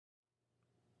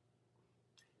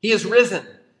He is risen.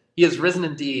 He is risen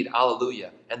indeed.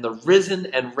 Alleluia. And the risen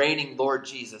and reigning Lord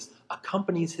Jesus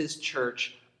accompanies his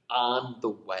church on the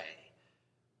way.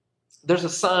 There's a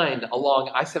sign along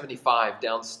I-75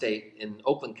 downstate in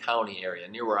Oakland County area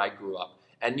near where I grew up.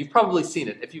 And you've probably seen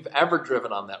it if you've ever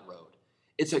driven on that road.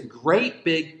 It's a great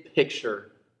big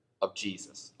picture of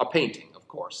Jesus. A painting, of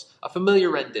course. A familiar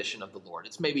rendition of the Lord.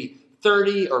 It's maybe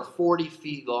 30 or 40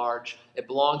 feet large. It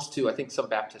belongs to, I think, some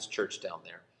Baptist church down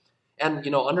there. And,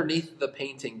 underneath the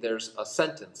painting, there's a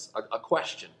sentence, a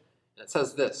question. And it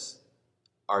says this: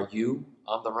 are you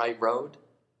on the right road?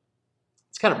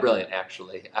 It's kind of brilliant,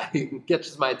 actually. It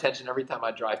catches my attention every time I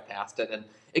drive past it. And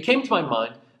it came to my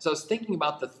mind as I was thinking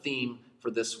about the theme for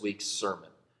this week's sermon.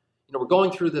 We're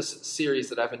going through this series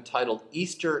that I've entitled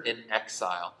Easter in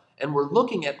Exile. And we're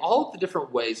looking at all of the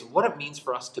different ways of what it means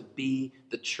for us to be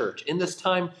the church. In this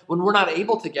time when we're not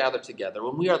able to gather together,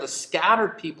 when we are the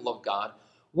scattered people of God,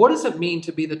 what does it mean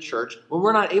to be the church when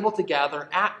we're not able to gather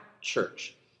at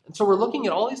church? And so we're looking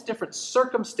at all these different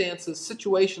circumstances,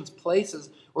 situations, places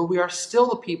where we are still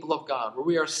the people of God, where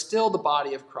we are still the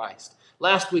body of Christ.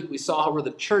 Last week we saw how we're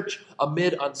the church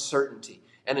amid uncertainty.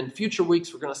 And in future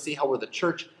weeks we're going to see how we're the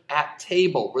church at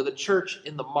table. We're the church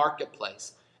in the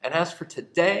marketplace. And as for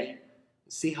today,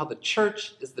 we see how the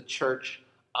church is the church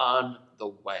on the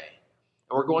way.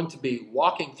 And we're going to be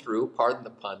walking through, pardon the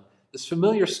pun, this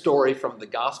familiar story from the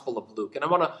Gospel of Luke. And I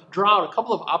want to draw out a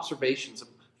couple of observations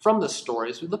from this story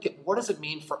as we look at what does it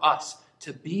mean for us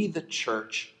to be the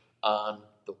church on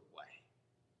the way.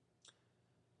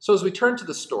 So as we turn to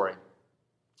the story,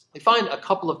 we find a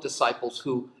couple of disciples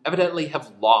who evidently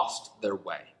have lost their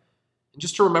way. And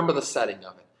just to remember the setting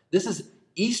of it, this is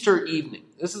Easter evening.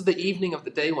 This is the evening of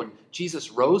the day when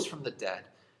Jesus rose from the dead.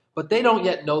 But they don't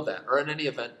yet know that, or in any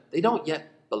event, they don't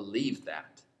yet believe that.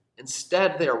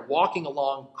 Instead, they are walking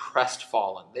along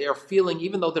crestfallen. They are feeling,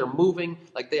 even though they're moving,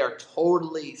 like they are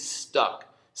totally stuck.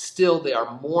 Still, they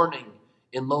are mourning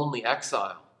in lonely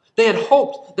exile. They had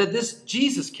hoped that this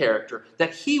Jesus character,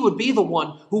 that he would be the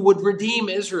one who would redeem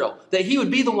Israel, that he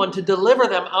would be the one to deliver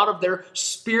them out of their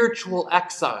spiritual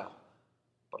exile.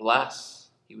 But alas,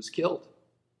 he was killed.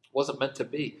 It wasn't meant to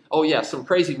be. Oh yeah, some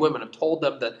crazy women have told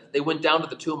them that they went down to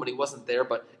the tomb and he wasn't there,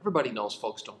 but everybody knows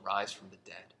folks don't rise from the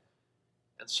dead.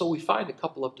 And so we find a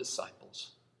couple of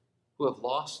disciples who have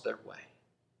lost their way.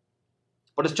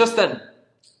 But it's just then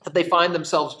that they find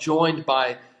themselves joined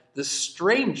by this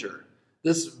stranger,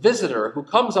 this visitor who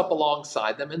comes up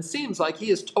alongside them and seems like he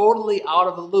is totally out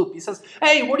of the loop. He says,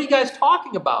 "Hey, what are you guys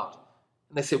talking about?"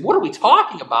 And they say, "What are we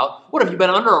talking about? What, have you been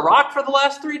under a rock for the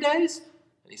last 3 days?"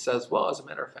 And he says, "Well, as a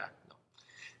matter of fact, no.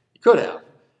 You could have."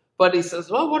 But he says,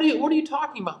 "Well, what are you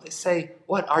talking about?" They say,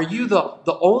 "What, are you the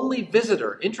only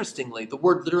visitor?" Interestingly, the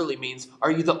word literally means, are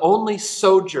you the only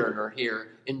sojourner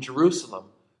here in Jerusalem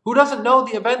who doesn't know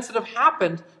the events that have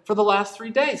happened for the last 3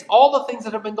 days? All the things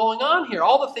that have been going on here,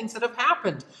 all the things that have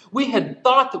happened. We had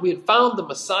thought that we had found the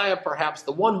Messiah, perhaps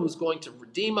the one who was going to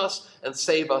redeem us and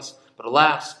save us. But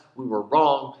alas, we were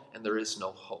wrong and there is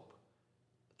no hope.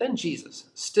 But then Jesus,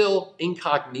 still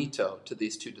incognito to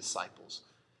these two disciples,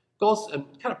 goes and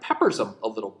kind of peppers them a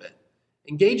little bit,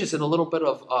 engages in a little bit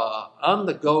of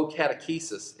on-the-go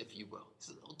catechesis, if you will. He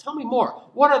says, "Well, tell me more.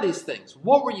 What are these things?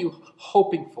 What were you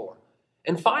hoping for?"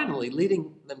 And finally,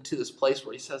 leading them to this place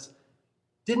where he says,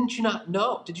 Did you not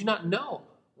know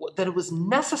that it was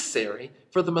necessary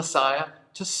for the Messiah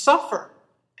to suffer,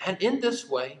 and in this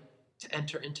way to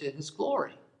enter into his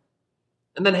glory?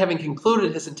 And then, having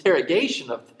concluded his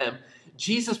interrogation of them,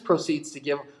 Jesus proceeds to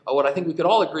give what I think we could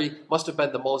all agree must have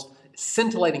been the most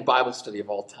scintillating Bible study of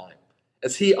all time.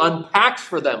 As he unpacks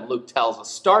for them, Luke tells us,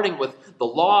 starting with the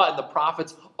law and the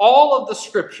prophets, all of the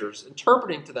scriptures,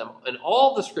 interpreting to them in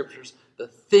all the scriptures the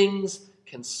things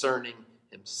concerning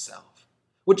himself.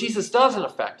 What Jesus does, in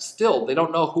effect, still, they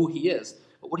don't know who he is,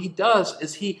 but what he does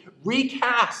is he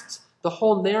recasts the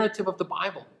whole narrative of the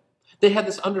Bible. They had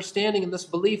this understanding and this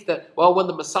belief that, well, when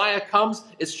the Messiah comes,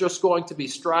 it's just going to be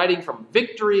striding from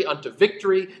victory unto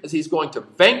victory as he's going to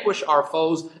vanquish our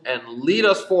foes and lead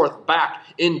us forth back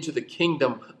into the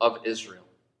kingdom of Israel.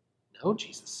 No,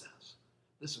 Jesus says,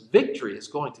 this victory is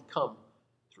going to come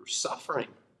through suffering.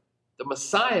 The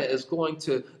Messiah is going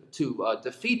to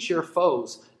defeat your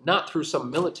foes, not through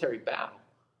some military battle,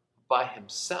 by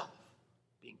himself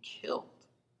being killed.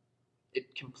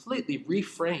 It completely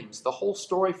reframes the whole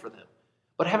story for them.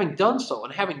 But having done so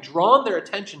and having drawn their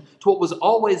attention to what was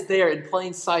always there in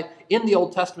plain sight in the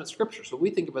Old Testament scriptures, what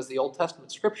we think of as the Old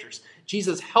Testament scriptures,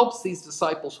 Jesus helps these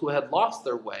disciples who had lost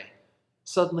their way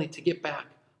suddenly to get back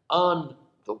on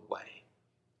the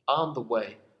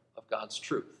way of God's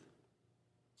truth.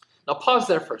 Now pause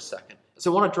there for a second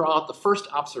So I want to draw out the first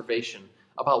observation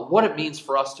about what it means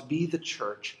for us to be the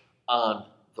church on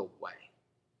the way.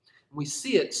 We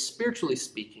see it, spiritually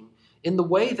speaking, in the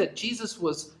way that Jesus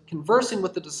was conversing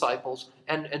with the disciples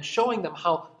and showing them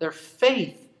how their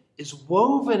faith is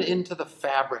woven into the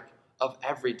fabric of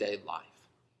everyday life.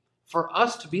 For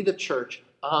us to be the church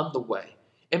on the way,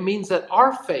 it means that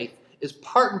our faith is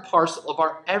part and parcel of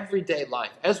our everyday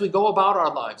life. As we go about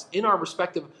our lives, in our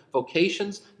respective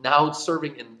vocations, now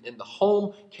serving in the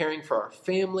home, caring for our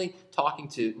family, talking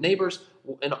to neighbors,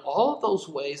 in all of those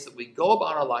ways that we go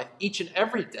about our life each and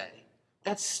every day,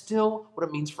 that's still what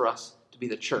it means for us to be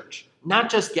the church. Not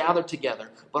just gathered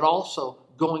together, but also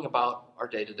going about our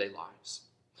day-to-day lives.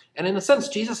 And in a sense,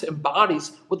 Jesus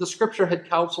embodies what the Scripture had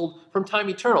counseled from time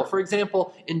eternal. For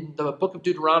example, in the book of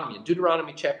Deuteronomy, in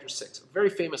Deuteronomy chapter 6, a very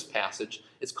famous passage,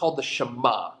 it's called the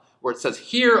Shema, where it says,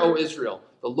 "Hear, O Israel,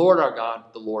 the Lord our God,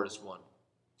 the Lord is one."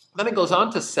 Then it goes on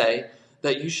to say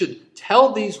that you should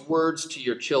tell these words to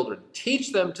your children.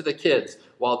 Teach them to the kids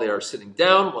while they are sitting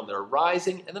down, when they're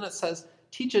rising. And then it says,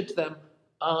 teach it to them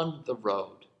on the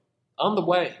road, on the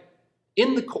way.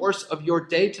 In the course of your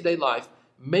day-to-day life,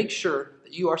 make sure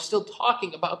that you are still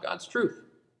talking about God's truth.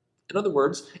 In other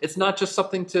words, it's not just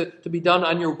something to be done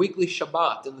on your weekly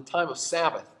Shabbat in the time of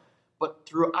Sabbath, but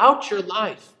throughout your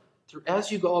life,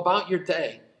 as you go about your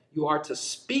day, you are to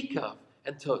speak of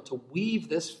and to weave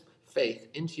this faith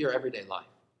into your everyday life.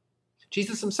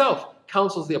 Jesus himself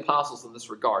counsels the apostles in this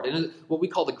regard, in what we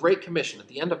call the Great Commission at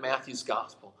the end of Matthew's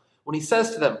Gospel, when he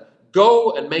says to them,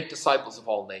 "Go and make disciples of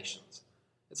all nations."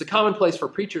 It's a commonplace for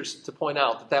preachers to point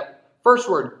out that first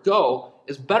word, go,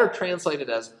 is better translated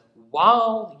as,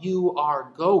 while you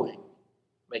are going,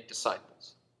 make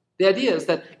disciples. The idea is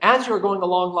that as you are going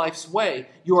along life's way,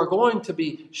 you are going to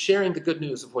be sharing the good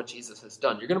news of what Jesus has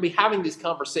done. You're going to be having these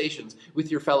conversations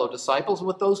with your fellow disciples and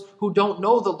with those who don't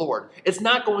know the Lord. It's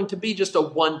not going to be just a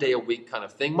one day a week kind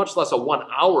of thing, much less a 1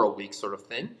 hour a week sort of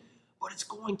thing, but it's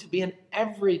going to be an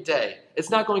everyday.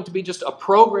 It's not going to be just a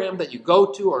program that you go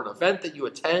to or an event that you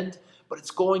attend, but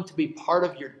it's going to be part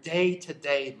of your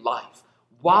day-to-day life.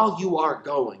 While you are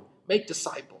going, make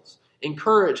disciples,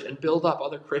 encourage and build up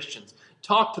other Christians,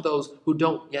 talk to those who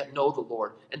don't yet know the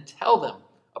Lord, and tell them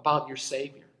about your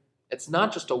Savior. It's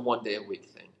not just a one day a week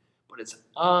thing, but it's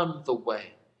on the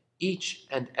way, each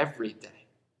and every day.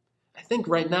 I think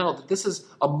right now that this is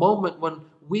a moment when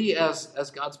we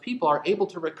as God's people are able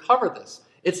to recover this.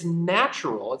 It's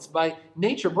natural, it's by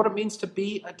nature what it means to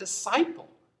be a disciple.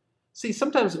 See,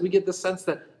 sometimes we get the sense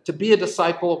that to be a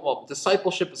disciple, well,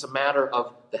 discipleship is a matter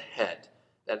of the head.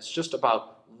 That it's just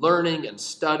about learning and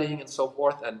studying and so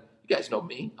forth. And you guys know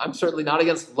me. I'm certainly not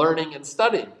against learning and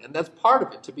studying. And that's part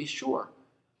of it, to be sure.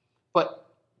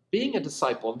 But being a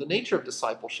disciple, and the nature of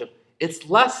discipleship, it's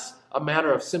less a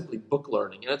matter of simply book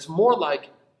learning. And it's more like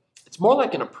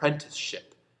an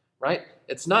apprenticeship, right?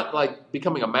 It's not like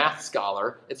becoming a math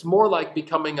scholar. It's more like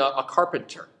becoming a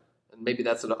carpenter. Maybe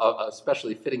that's an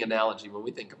especially fitting analogy when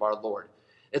we think of our Lord.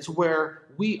 It's where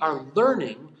we are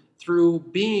learning through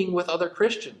being with other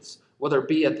Christians, whether it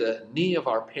be at the knee of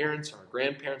our parents or our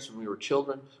grandparents when we were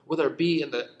children, whether it be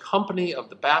in the company of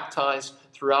the baptized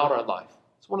throughout our life.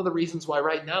 It's one of the reasons why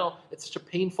right now it's such a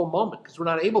painful moment, because we're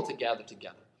not able to gather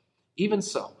together. Even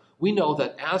so, we know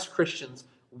that as Christians,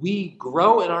 we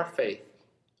grow in our faith,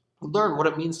 learn what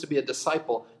it means to be a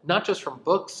disciple, not just from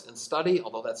books and study,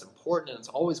 although that's important and it's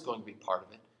always going to be part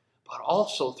of it, but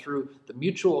also through the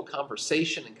mutual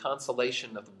conversation and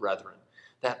consolation of the brethren.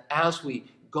 That as we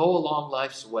go along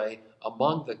life's way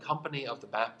among the company of the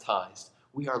baptized,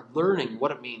 we are learning what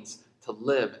it means to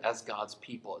live as God's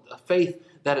people. A faith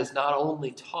that is not only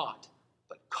taught,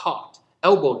 but caught,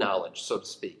 elbow knowledge, so to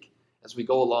speak, as we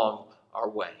go along our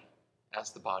way as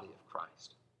the body of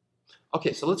Christ.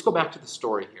 Okay, so let's go back to the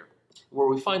story here, where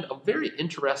we find a very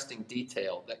interesting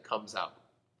detail that comes out.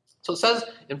 So it says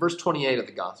in verse 28 of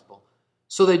the gospel,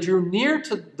 "So they drew near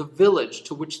to the village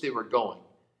to which they were going,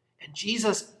 and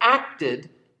Jesus acted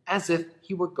as if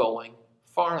he were going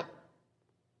farther."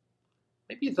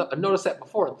 Maybe you noticed that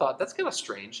before and thought, that's kind of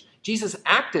strange. Jesus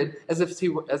acted as if he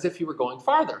were going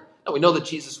farther. Now, we know that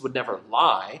Jesus would never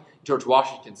lie. George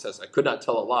Washington says, "I could not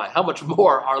tell a lie." How much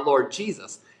more our Lord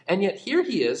Jesus? And yet here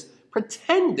he is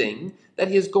pretending that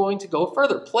he is going to go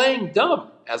further, playing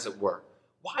dumb, as it were.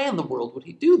 Why in the world would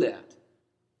he do that?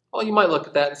 Well, you might look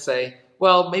at that and say,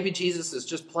 well, maybe Jesus is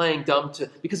just playing dumb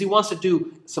because he wants to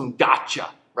do some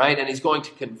gotcha, right? And he's going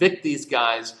to convict these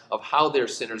guys of how they're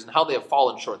sinners and how they have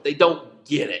fallen short. They don't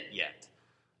get it yet.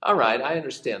 All right, I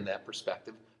understand that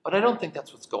perspective, but I don't think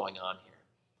that's what's going on here.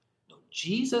 No,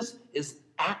 Jesus is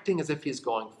acting as if he's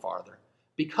going farther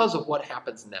because of what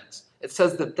happens next. It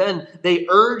says that then they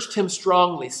urged him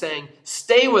strongly, saying,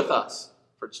 "Stay with us,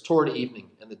 for it's toward evening,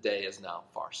 and the day is now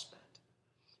far spent."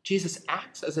 Jesus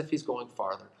acts as if he's going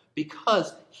farther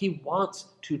because he wants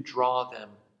to draw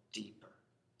them deeper.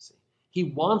 See? He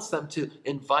wants them to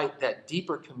invite that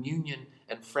deeper communion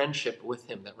and friendship with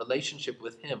him, that relationship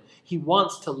with him. He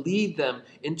wants to lead them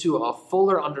into a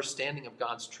fuller understanding of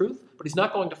God's truth, but he's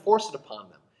not going to force it upon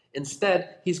them.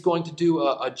 Instead, he's going to do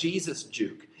a Jesus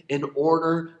juke in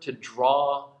order to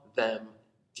draw them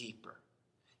deeper.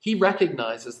 He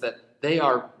recognizes that they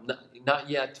are not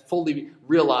yet fully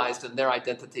realized in their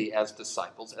identity as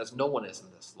disciples, as no one is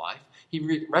in this life.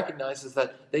 He recognizes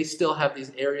that they still have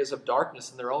these areas of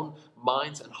darkness in their own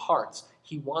minds and hearts.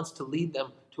 He wants to lead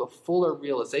them to a fuller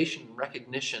realization and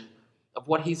recognition of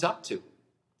what he's up to,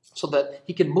 so that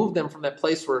he can move them from that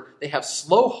place where they have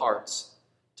slow hearts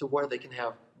to where they can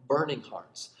have burning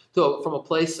hearts. So from a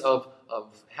place of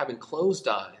having closed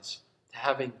eyes to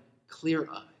having clear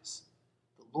eyes.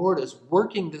 The Lord is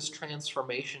working this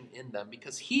transformation in them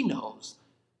because he knows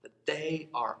that they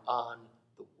are on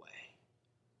the way.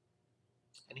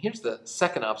 And here's the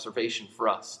second observation for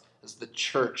us as the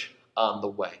church on the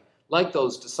way. Like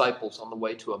those disciples on the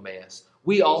way to Emmaus,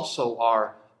 we also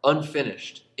are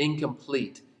unfinished,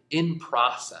 incomplete, in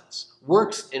process,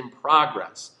 works in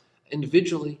progress,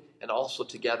 individually and also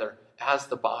together as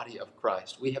the body of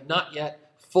Christ. We have not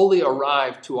yet fully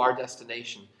arrived to our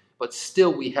destination, but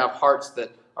still we have hearts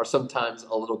that are sometimes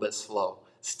a little bit slow.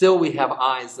 Still we have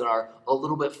eyes that are a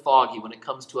little bit foggy when it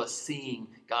comes to us seeing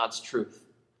God's truth.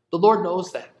 The Lord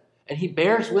knows that, and he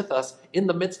bears with us in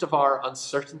the midst of our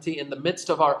uncertainty, in the midst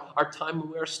of our time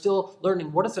when we are still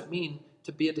learning what does it mean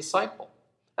to be a disciple.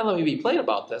 And let me be plain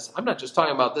about this. I'm not just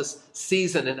talking about this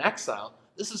season in exile.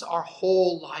 This is our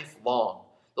whole life long.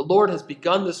 The Lord has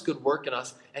begun this good work in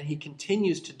us, and he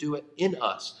continues to do it in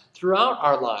us throughout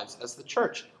our lives as the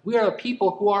church. We are a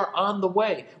people who are on the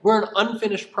way. We're an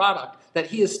unfinished product that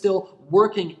he is still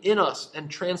working in us and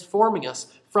transforming us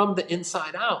from the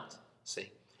inside out.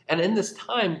 See? And in this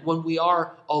time when we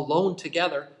are alone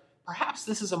together, perhaps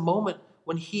this is a moment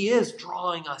when he is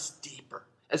drawing us deeper,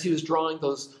 as he was drawing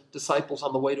those disciples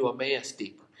on the way to Emmaus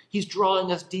deeper. He's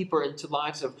drawing us deeper into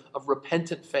lives of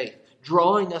repentant faith,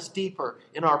 drawing us deeper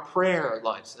in our prayer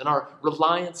lives and our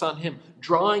reliance on him,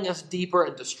 drawing us deeper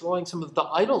and destroying some of the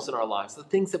idols in our lives, the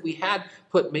things that we had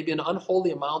put maybe an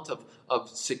unholy amount of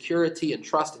security and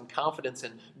trust and confidence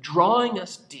in, drawing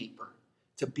us deeper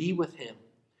to be with him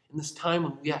in this time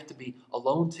when we have to be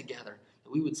alone together,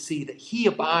 that we would see that he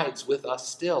abides with us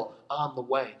still on the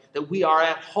way, that we are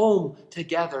at home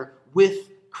together with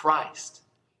Christ,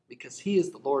 because he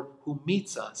is the Lord who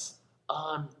meets us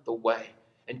on the way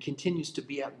and continues to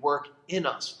be at work in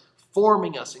us,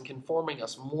 forming us and conforming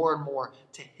us more and more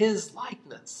to his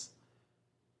likeness.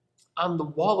 On the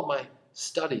wall of my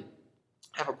study,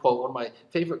 I have a quote, one of my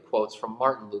favorite quotes from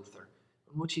Martin Luther,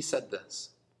 in which he said this: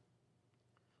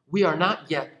 "We are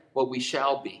not yet what we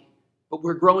shall be, but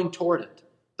we're growing toward it.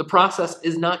 The process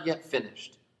is not yet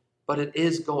finished, but it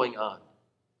is going on.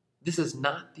 This is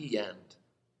not the end,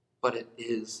 but it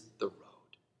is the road."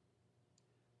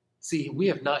 See, we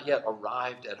have not yet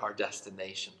arrived at our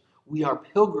destination. We are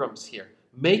pilgrims here,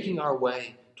 making our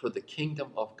way toward the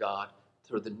kingdom of God,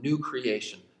 toward the new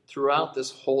creation, throughout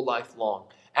this whole life long.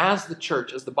 As the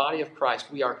church, as the body of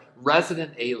Christ, we are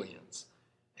resident aliens.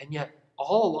 And yet,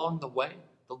 all along the way,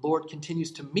 the Lord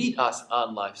continues to meet us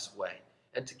on life's way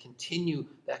and to continue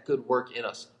that good work in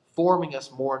us, forming us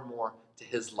more and more to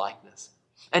his likeness.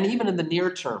 And even in the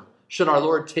near term, should our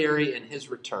Lord tarry in his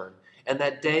return, and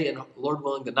that day, and Lord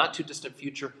willing, the not too distant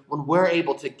future, when we're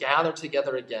able to gather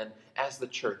together again as the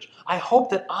church, I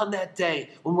hope that on that day,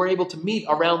 when we're able to meet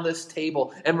around this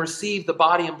table and receive the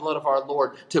body and blood of our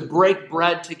Lord, to break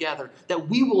bread together, that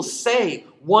we will say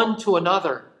one to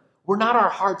another, were not our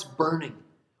hearts burning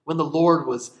when the Lord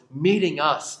was meeting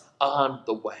us on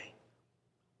the way?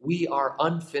 We are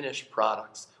unfinished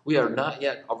products. We are not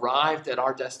yet arrived at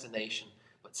our destination,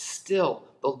 but still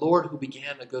the Lord who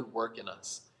began a good work in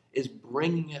us is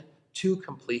bringing it to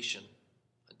completion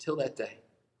until that day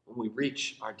when we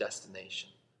reach our destination.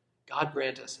 God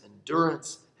grant us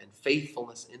endurance and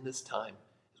faithfulness in this time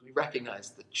as we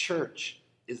recognize the church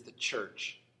is the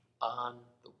church on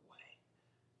the way.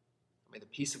 May the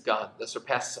peace of God that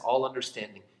surpasses all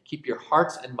understanding keep your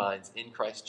hearts and minds in Christ Jesus.